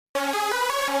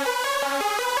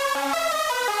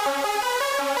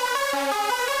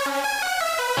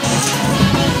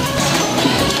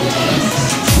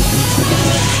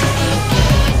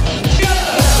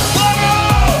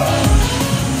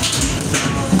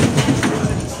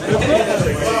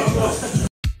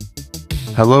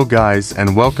Hello guys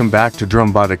and welcome back to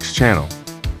Drumbotics channel.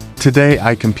 Today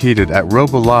I competed at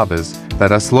robolabas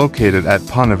that is located at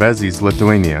PANEVEZYS,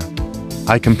 Lithuania.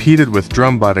 I competed with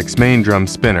Drumbotics main drum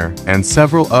spinner and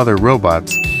several other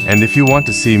robots, and if you want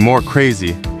to see more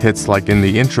crazy hits like in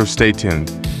the intro, stay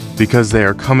tuned, because they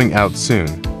are coming out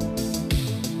soon.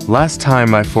 Last time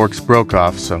my forks broke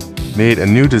off, so made a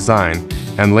new design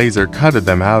and laser cutted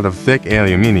them out of thick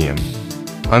aluminium.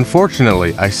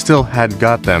 Unfortunately, I still had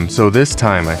got them, so this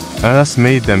time I just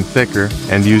made them thicker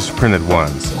and used printed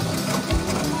ones.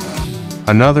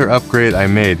 Another upgrade I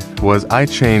made was I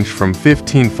changed from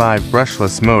 15.5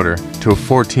 brushless motor to a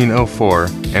 1404,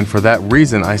 and for that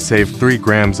reason I saved 3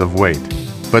 grams of weight,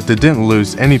 but they didn't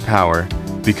lose any power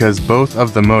because both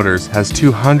of the motors has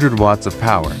 200 watts of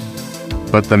power.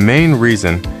 But the main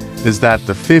reason is that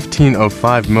the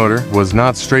 1505 motor was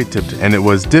not straight-tipped and it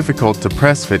was difficult to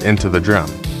press fit into the drum.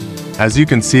 As you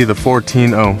can see, the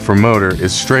 1404 motor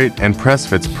is straight and press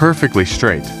fits perfectly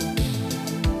straight.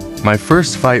 My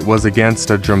first fight was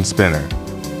against a drum spinner.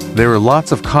 There were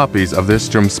lots of copies of this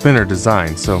drum spinner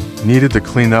design, so needed to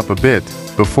clean up a bit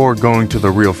before going to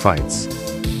the real fights.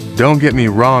 Don't get me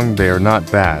wrong, they are not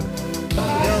bad.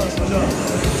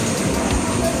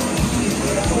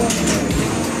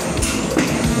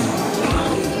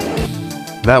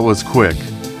 That was quick,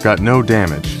 got no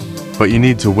damage, but you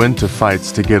need to win 2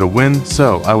 fights to get a win,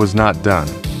 so I was not done.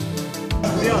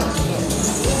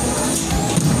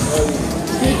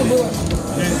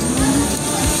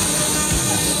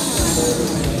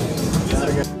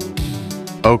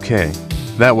 Okay,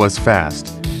 that was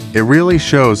fast. It really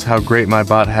shows how great my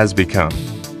bot has become.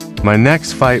 My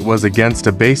next fight was against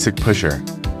a basic pusher,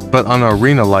 but on an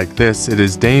arena like this it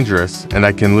is dangerous and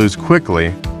I can lose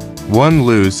quickly. One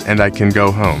lose and I can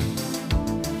go home.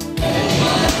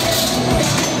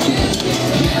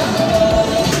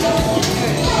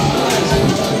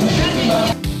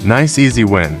 Nice easy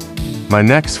win. My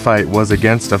next fight was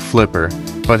against a flipper,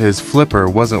 but his flipper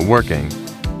wasn't working.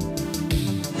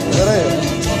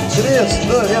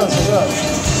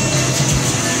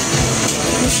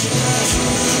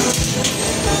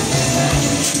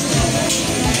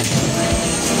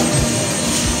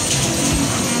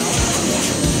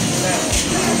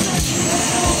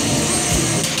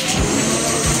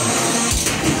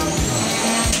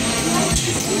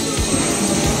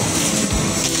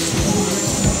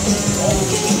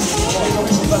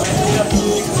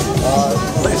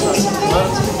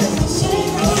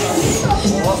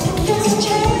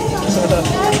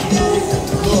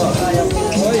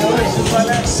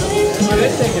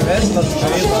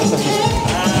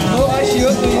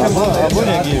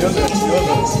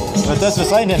 Bet tas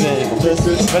visai neveikia.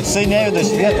 Bet jisai nejuda iš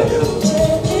vietos.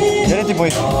 Gerai, tipo,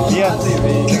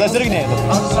 tas irgi nejuda.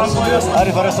 Ar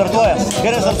restartuojam?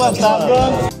 Gerai, restartuojam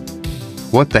stabą.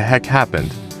 What the heck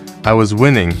happened? I was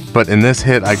winning, but in this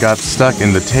hit I got stuck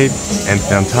in the tape and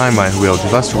sometime my wheel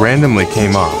just randomly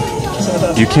came off.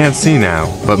 You can't see now,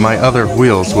 but my other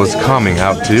wheels was coming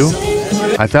out too.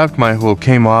 I thought my wheel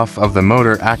came off of the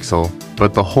motor axle,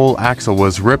 but the whole axle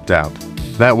was ripped out.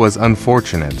 That was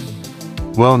unfortunate.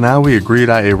 Well, now we agreed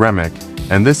on a remake,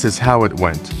 and this is how it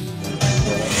went.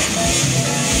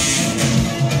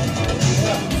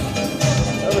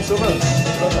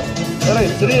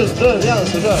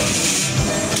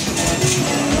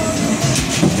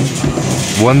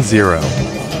 One zero.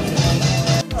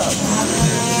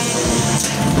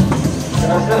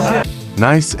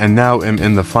 Nice, and now I'm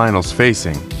in the finals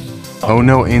facing. Oh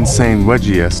no, insane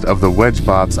wedgiest of the wedge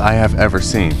bots I have ever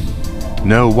seen.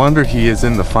 No wonder he is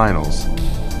in the finals.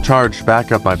 Charged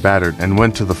back up my battered and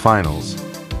went to the finals.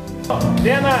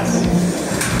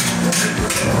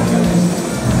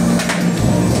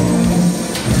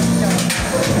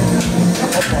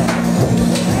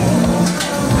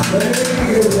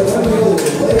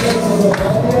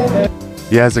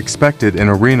 Yeah, as expected, in an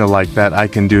arena like that I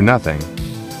can do nothing.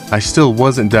 I still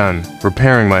wasn't done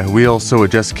repairing my wheel, so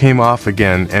it just came off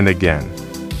again and again.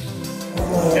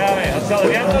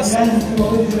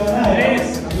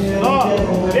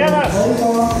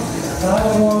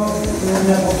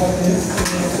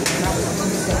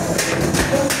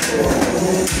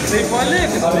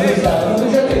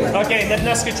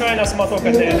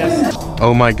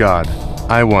 Oh my god,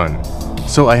 I won.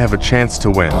 So I have a chance to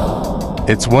win.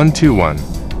 It's 1-2-1.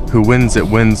 Who wins it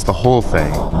wins the whole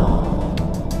thing.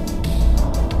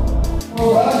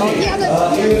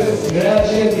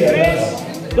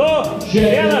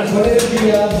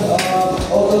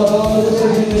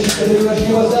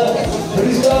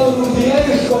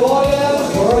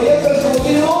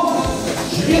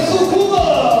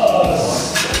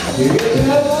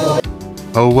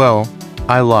 Oh well,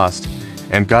 I lost.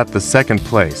 and got the second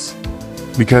place.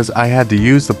 Because I had to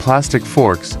use the plastic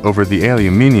forks over the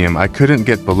aluminum, I couldn't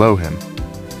get below him.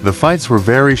 The fights were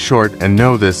very short and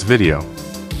know this video.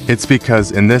 It's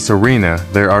because in this arena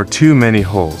there are too many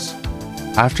holes.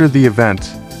 After the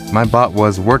event, my bot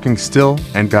was working still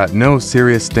and got no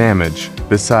serious damage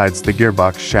besides the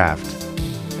gearbox shaft.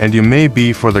 And you may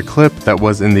be for the clip that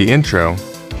was in the intro,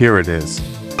 here it is.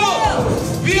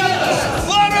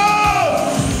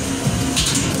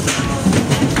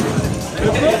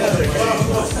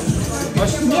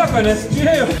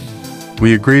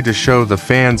 We agreed to show the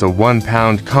fans a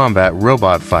 1-pound combat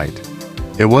robot fight.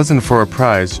 It wasn't for a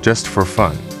prize, just for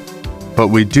fun. But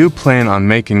we do plan on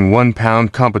making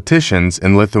 1-pound competitions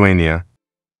in Lithuania.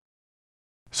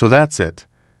 So that's it.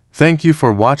 Thank you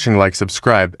for watching, like,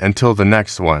 subscribe, until the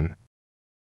next one.